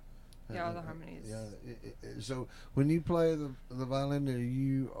 yeah. Yeah, all the harmonies. Yeah. So when you play the violin, are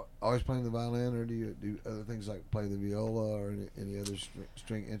you always playing the violin, or do you do other things like play the viola or any other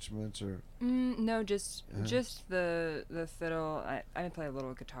string instruments? Or no, just the fiddle. I play a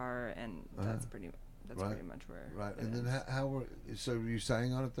little guitar, and that's pretty much where. Right, and then so you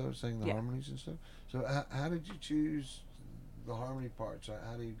sang on it though, sang the harmonies and stuff. So how did you choose the harmony parts?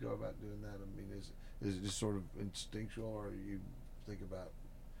 How do you go about doing that? I mean, is it just sort of instinctual, or you think about,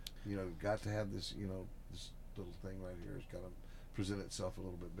 got to have this, this little thing right here has got to present itself a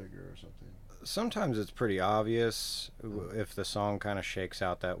little bit bigger or something? Sometimes it's pretty obvious if the song kind of shakes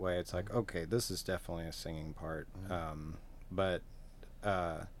out that way. It's like, okay, this is definitely a singing part. But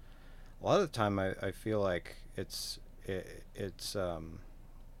a lot of the time I feel like it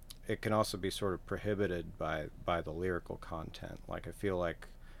can also be sort of prohibited by the lyrical content. Like I feel like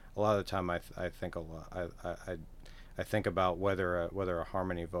a lot of the time I think a lot I think about whether a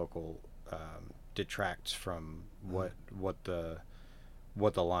harmony vocal detracts from what the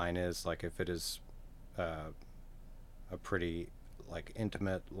line is. Like if it is a pretty like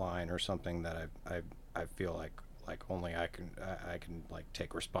intimate line or something that I feel like only I can like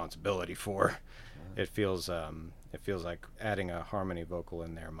take responsibility for. It feels like adding a harmony vocal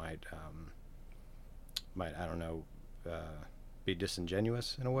in there might I don't know, be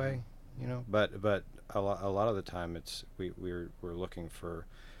disingenuous in a way, but a lot of the time it's we're looking for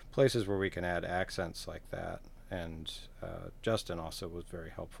places where we can add accents like that. And Justin also was very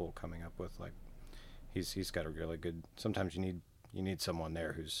helpful coming up with, like, he's got a really good, sometimes you need someone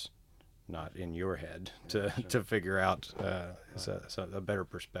there who's not in your head to figure out a better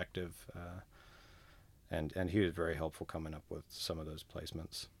perspective, and he was very helpful coming up with some of those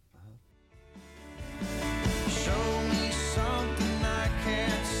placements. Show me something I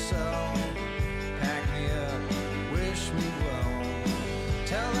can't sell. Pack me up, wish me well.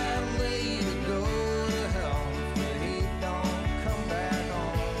 Tell that lady to go to hell when he don't come back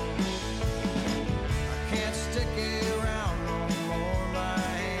on. I can't stick around no more. My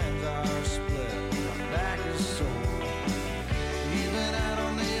hands are split, my back is sore.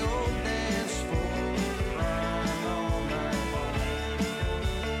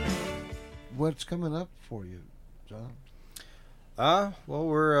 what's coming up for you, John? Well,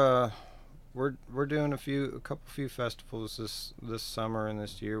 we're doing a couple few festivals this summer and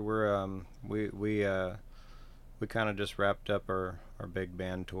this year. We kind of just wrapped up our big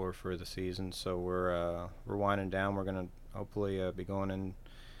band tour for the season, so we're winding down. We're gonna hopefully be going and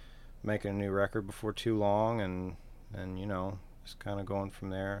making a new record before too long, and just kind of going from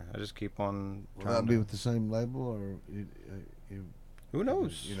there. I just keep on. Will that be with the same label, or you who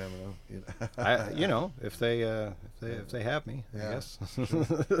knows? You never know. If they have me, Yeah. I guess.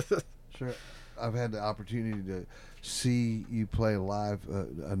 Sure. I've had the opportunity to see you play live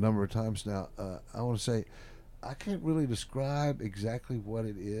a number of times now. I want to say, I can't really describe exactly what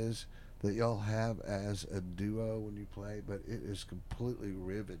it is that y'all have as a duo when you play, but it is completely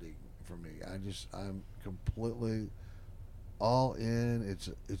riveting for me. I'm completely all in.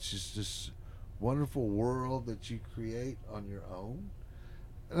 It's just this wonderful world that you create on your own.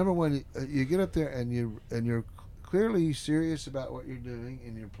 Number one, you get up there and you're clearly serious about what you're doing,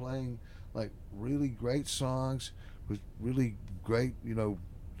 and you're playing like really great songs with really great, the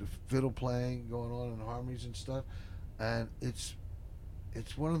fiddle playing going on and harmonies and stuff. And it's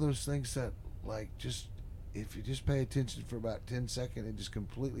one of those things that, like, just if you just pay attention for about 10 seconds, it just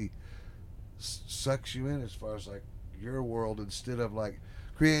completely sucks you in as far as like your world, instead of like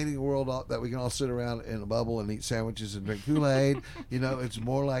creating a world that we can all sit around in a bubble and eat sandwiches and drink Kool-Aid. It's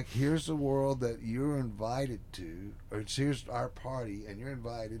more like, here's a world that you're invited to, or here's our party and you're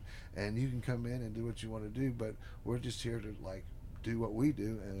invited, and you can come in and do what you want to do, but we're just here to like do what we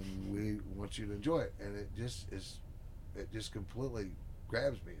do, and we want you to enjoy it. And it just completely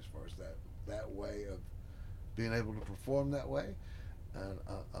grabs me as far as that way of being able to perform that way. And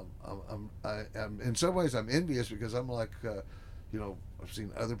I'm in some ways I'm envious, because I'm like, I've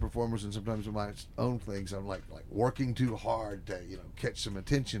seen other performers, and sometimes in my own things I'm like working too hard to catch some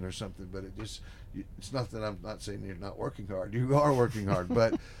attention or something. But it's not that I'm not saying you're not working hard. You are working hard,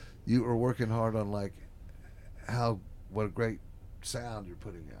 but you are working hard on like what a great sound you're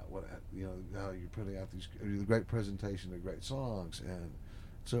putting out. How you're putting out the great presentation of great songs. And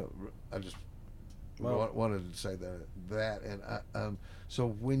so I just wanted to say that. And so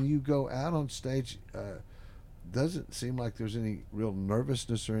when you go out on stage, doesn't seem like there's any real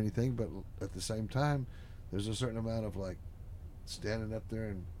nervousness or anything, but at the same time there's a certain amount of like standing up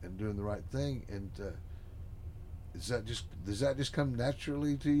there and doing the right thing. And does that just come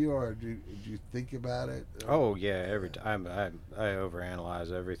naturally to you, or do you think about it? Oh yeah, every time I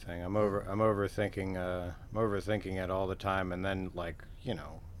overanalyze everything. I'm overthinking it all the time, and then like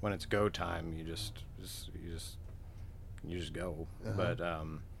when it's go time, you just go. Uh-huh.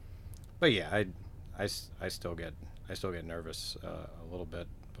 But yeah, I still get nervous a little bit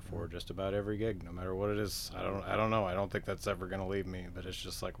before just about every gig, no matter what it is. I don't know. I don't think that's ever gonna leave me. But it's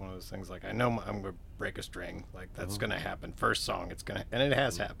just like one of those things. Like, I know I'm gonna break a string. Like, that's gonna happen. First song, and it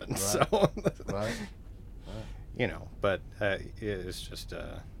has happened. Right. So Right. But it's just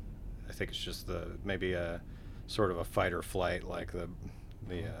I think it's just maybe a sort of a fight or flight, like the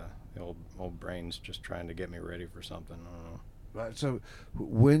old brain's just trying to get me ready for something. I don't know. Right. So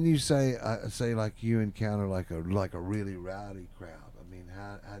when you say like you encounter like a really rowdy crowd, I mean,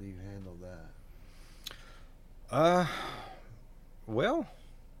 how do you handle that? Well,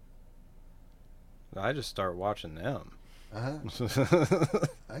 I just start watching them. I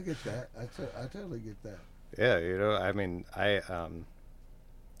get that. I totally get that. Yeah, I mean, I've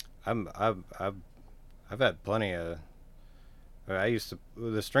had plenty of.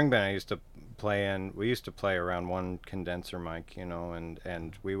 The string band I used to play in, we used to play around one condenser mic,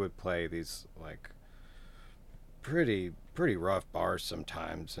 and we would play these like pretty rough bars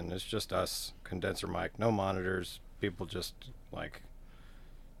sometimes, and it's just us, condenser mic, no monitors, people just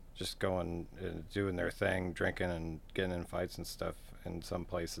going and doing their thing, drinking and getting in fights and stuff in some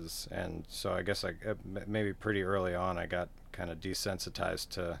places. And so I guess maybe pretty early on I got kind of desensitized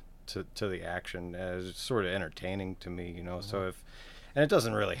to the action. It's sort of entertaining to me, so and it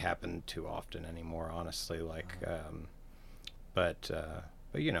doesn't really happen too often anymore, honestly, like but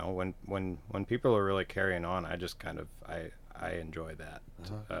when people are really carrying on, I just kind of I enjoy that.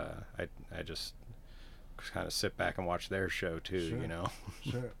 I just kind of sit back and watch their show too.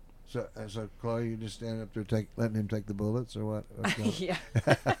 Sure. So Chloe, you just stand up there letting him take the bullets, or what? Yeah.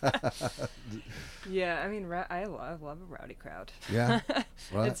 Yeah, I mean, I love a rowdy crowd. Yeah,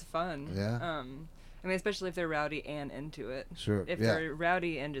 right. It's fun. Yeah. I mean, especially if they're rowdy and into it. Sure. If yeah. they're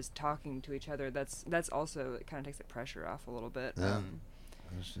rowdy and just talking to each other, that's also, it kind of takes the pressure off a little bit. Yeah.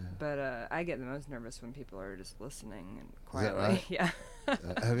 understand. But I get the most nervous when people are just listening and Is that quietly. right? Yeah.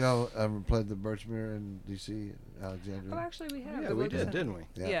 Have y'all ever played the Birchmere in D.C., Alexandria? Oh, actually, we have. Yeah, The we Locust did, Honey. didn't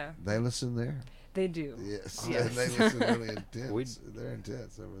we? Yeah. They listen there? They do. Yes. Yes. And they listen really intense. We- They're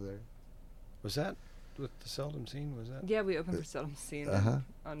intense over there. Was that with the Seldom Scene? Was that? Yeah, we opened for Seldom Scene Uh-huh.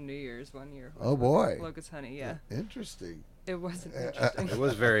 on New Year's one year. Oh, with boy. Locust Honey, yeah. Interesting. It wasn't interesting. It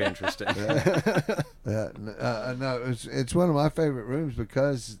was very interesting. No, it's one of my favorite rooms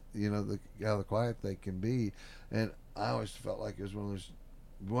because how quiet they can be, and I always felt like it was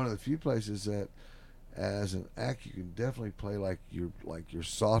one of the few places that, as an act, you can definitely play like your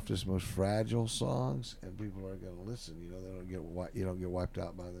softest, most fragile songs, and people are going to listen. They don't get wiped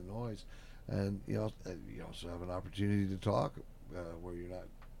out by the noise, and you also have an opportunity to talk where you're not.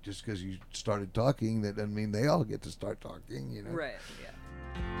 Just because you started talking, that doesn't mean they all get to start talking, Right, yeah.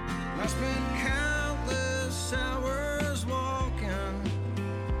 I spent countless hours walking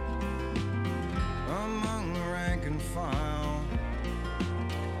among the rank and file,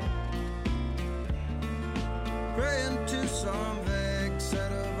 praying to some vague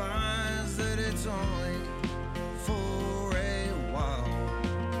set of eyes that it's only for a while.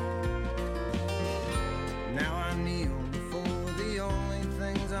 Now I kneel before the only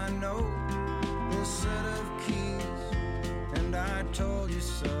things I know, this set of keys, and I told you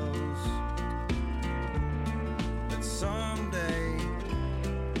so's, that someday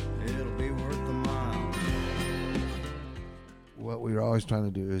it'll be worth the mile. What we're always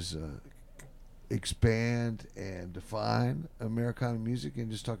trying to do is expand and define Americana music and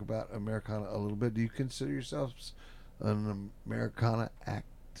just talk about Americana a little bit. Do you consider yourselves an Americana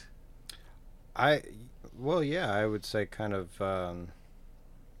act? Well, yeah, I would say kind of.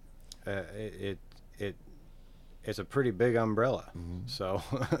 It's a pretty big umbrella, so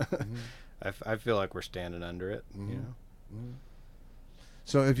I feel like we're standing under it.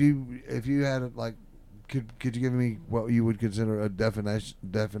 So if you had it like, could you give me what you would consider a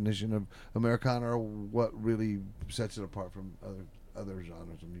definition of Americana, or what really sets it apart from other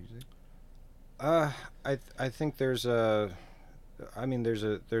genres of music? I think there's a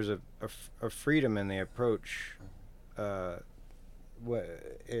freedom in the approach.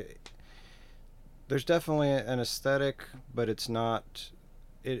 There's definitely an aesthetic, but it's not.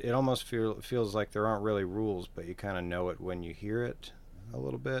 It almost feels like there aren't really rules, but you kind of know it when you hear it a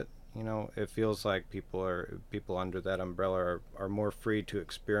little bit. It feels like people under that umbrella are more free to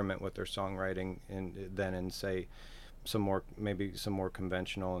experiment with their songwriting than in, say, some more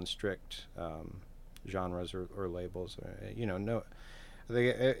conventional and strict genres or labels.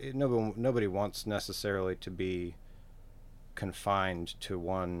 Nobody wants necessarily to be confined to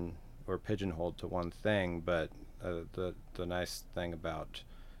one or pigeonholed to one thing, but the nice thing about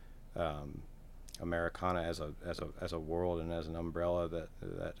Americana as a world and as an umbrella that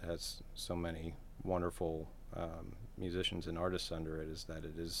has so many wonderful musicians and artists under it is that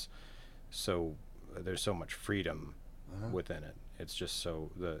it is there's so much freedom within it. It's just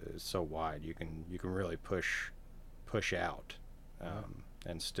it's so wide. You can really push out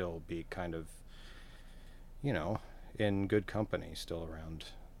and still be kind of in good company still around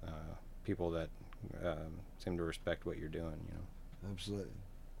people that seem to respect what you're doing. Absolutely.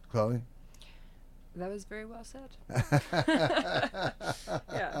 Chloe? That was very well said.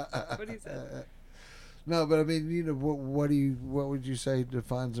 Yeah, that's what he said. No, but I mean, what would you say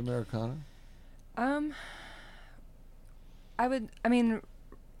defines Americana? When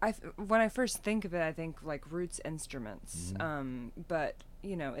I first think of it, I think like roots instruments. But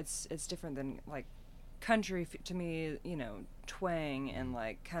it's different than like country to me. Twang and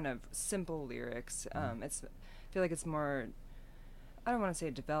like kind of simple lyrics. I feel like it's more. I don't want to say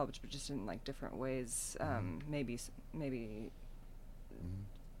developed, but just in like different ways. Maybe.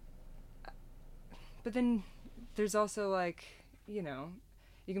 But then there's also like you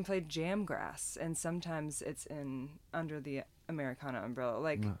can play jamgrass, and sometimes it's under the Americana umbrella.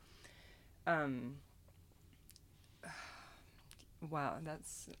 Like, wow,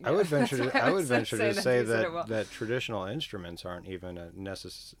 that's. I would venture to say well. that traditional instruments aren't even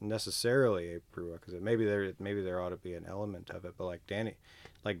necessarily a prerequisite. Maybe there ought to be an element of it, but like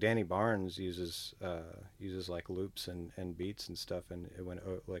Danny Barnes uses like loops and beats and stuff, and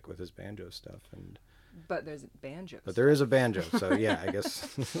like with his banjo stuff and. But there's banjos. But there is a banjo, so yeah, I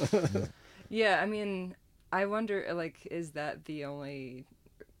guess. Yeah, I mean, I wonder, like, is that the only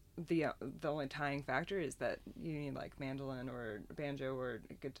tying factor? Is that you need like mandolin or banjo or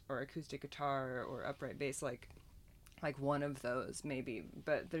acoustic guitar or upright bass, like one of those maybe.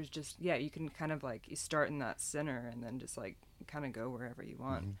 But there's just you can kind of like you start in that center and then just like kind of go wherever you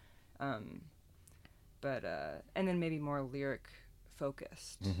want. But and then maybe more lyric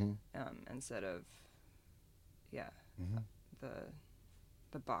focused Mm-hmm. instead of Mm-hmm.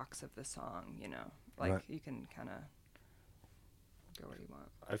 the box of the song, you know, like Right. you can kind of go where you want.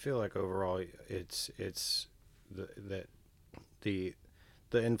 I feel like overall it's that the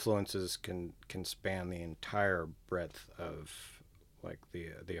influences can span the entire breadth of like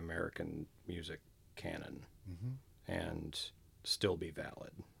the American music canon Mm-hmm. and still be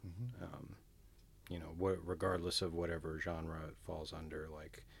valid. Mm-hmm. You know, regardless of whatever genre it falls under,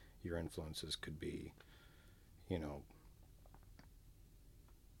 like your influences could be, you know,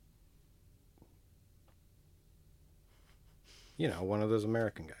 one of those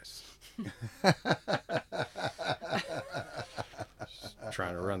American guys. Just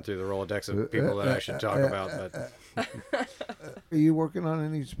trying to run through the Rolodex of people that I should talk about, but Are you working on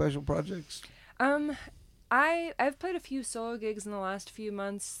any special projects? I've played a few solo gigs in the last few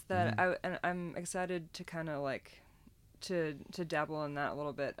months that I'm excited to kind of like to dabble in that a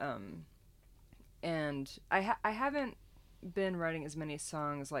little bit. And I haven't been writing as many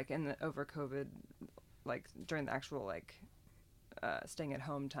songs like over COVID, like during the actual like staying at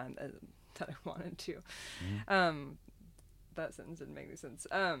home time that I wanted to. That sentence didn't make any sense.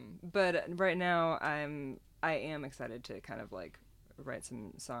 But right now I am excited to kind of like write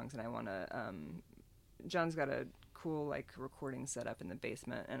some songs, and I want to. John's got a cool like recording set up in the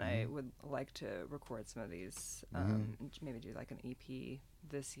basement, and I would like to record some of these. Maybe do like an EP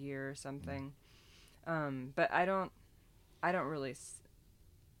this year or something. But I don't really.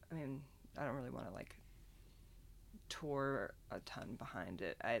 I mean, I don't really want to like tour a ton behind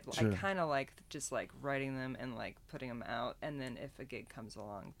it. I kind of like just like writing them and like putting them out, and then if a gig comes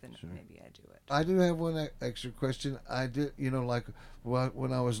along, then maybe I do it. I do have one extra question. I did, like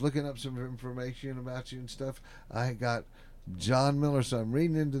when I was looking up some information about you and stuff, I got John Miller. So I'm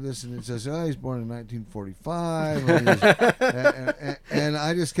reading into this, and it says, "Oh, he's born in 1945," and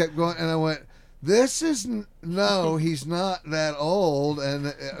I just kept going, and I went, "This isn't. No, he's not that old."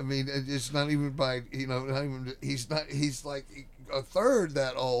 And I mean, it's not even by not even. He's not. He's like a third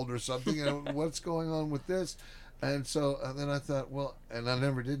that old or something. And what's going on with this? And so then I thought, well, and I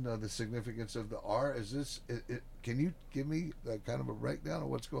never did know the significance of the R. Is this? Can you give me kind of a breakdown of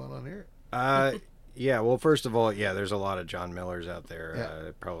what's going on here? Yeah. Well, first of all, there's a lot of John Millers out there. Yeah.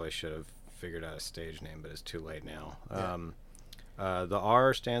 I probably should have figured out a stage name, but it's too late now. Yeah. The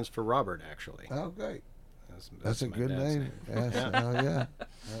R stands for Robert, actually. Oh, great. That's a my good dad's name. Yes. Oh, yeah.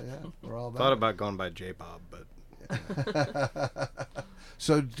 Oh, yeah. We're all about Thought it. about going by J Bob, but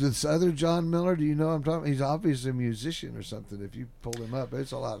So this other John Miller, do you know I'm talking? He's obviously a musician or something. If you pulled him up,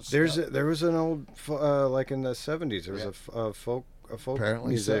 it's a lot of stuff. there was an old like in the 70s. There was a folk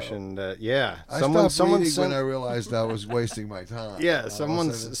Apparently musician so. that I someone stopped reading sent when I realized I was wasting my time. yeah All of a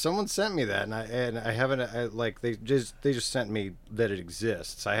someone sudden- sent me that, and I haven't like they just sent me that it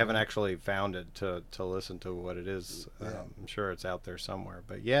exists. I haven't actually found it to listen to what it is. Yeah. I'm sure it's out there somewhere,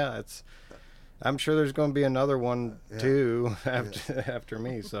 but I'm sure there's going to be another one too after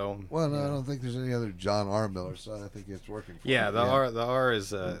me. So Well, no, I don't think there's any other John R. Miller, so I think it's working. For yeah, me. the R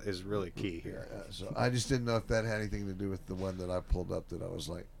is really key here. So I just didn't know if that had anything to do with the one that I pulled up. That I was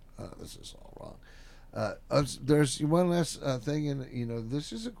like, oh, this is all wrong. There's one last thing, and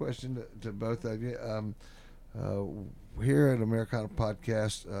this is a question to both of you. Here at Americana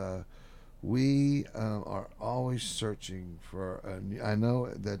Podcast, we are always searching for. I know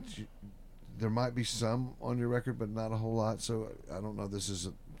that there might be some on your record, but not a whole lot. So I don't know. This is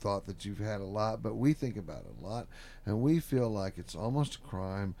a thought that you've had a lot, but we think about it a lot, and we feel like it's almost a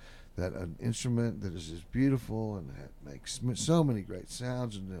crime that an instrument that is as beautiful and makes so many great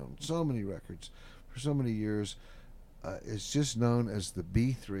sounds and on so many records for so many years is just known as the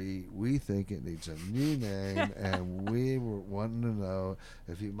B3. We think it needs a new name, and we were wanting to know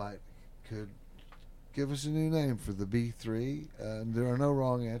if you could give us a new name for the B3. There are no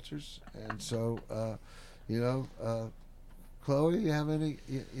wrong answers, and so Chloe, you have any?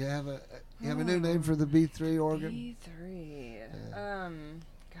 You have a new name for the B3 organ? B3. Yeah.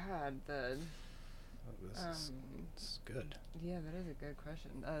 God, It's good. yeah, that is a good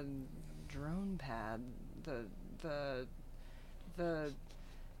question. Drone pad. The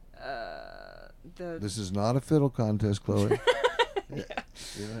This is not a fiddle contest, Chloe. You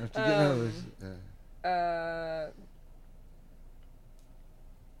don't have to get nervous.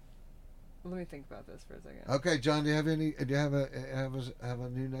 Let me think about this for a second. Okay, John, do you have any? Do you have a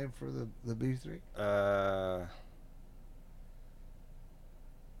new name for the B3?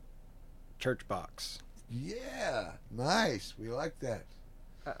 Church box. Yeah, nice. We like that.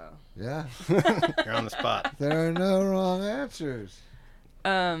 Uh-oh. Yeah, You're on the spot. there are no wrong answers.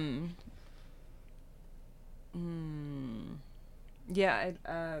 Yeah.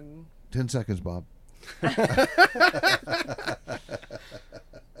 10 seconds, Bob.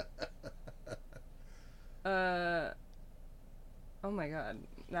 Oh my God.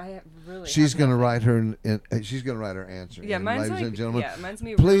 I really. She's have going to nothing. write her. She's going to write her answer. Yeah, And mine's ladies like. and gentlemen, Yeah, mine's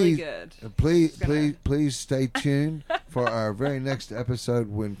me please, really good. Please, Just gonna- please stay tuned for our very next episode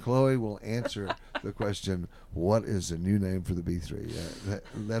when Chloe will answer the question, what is the new name for the B3?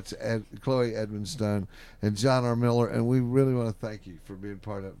 That's Chloe Edmonstone and John R. Miller, and we really want to thank you for being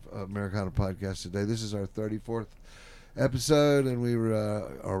part of Americana Podcast today. This is our 34th episode, and we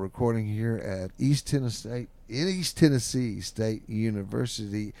are recording here at East Tennessee State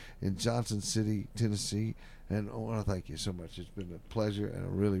University in Johnson City, Tennessee. And I want to thank you so much. It's been a pleasure, and I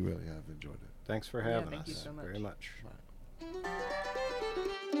really, really have enjoyed it. Thanks for having thank us. you so much. Very much.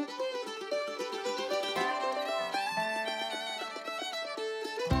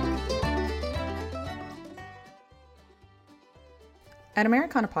 At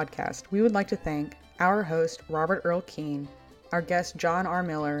Americana Podcast, we would like to thank our host, Robert Earl Keane, our guests, John R.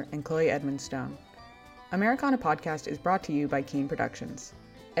 Miller and Chloe Edmonstone. Americana Podcast is brought to you by Keane Productions,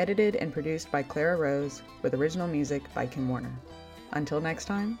 edited and produced by Clara Rose, with original music by Kim Warner. Until next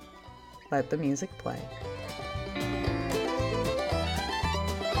time, let the music play.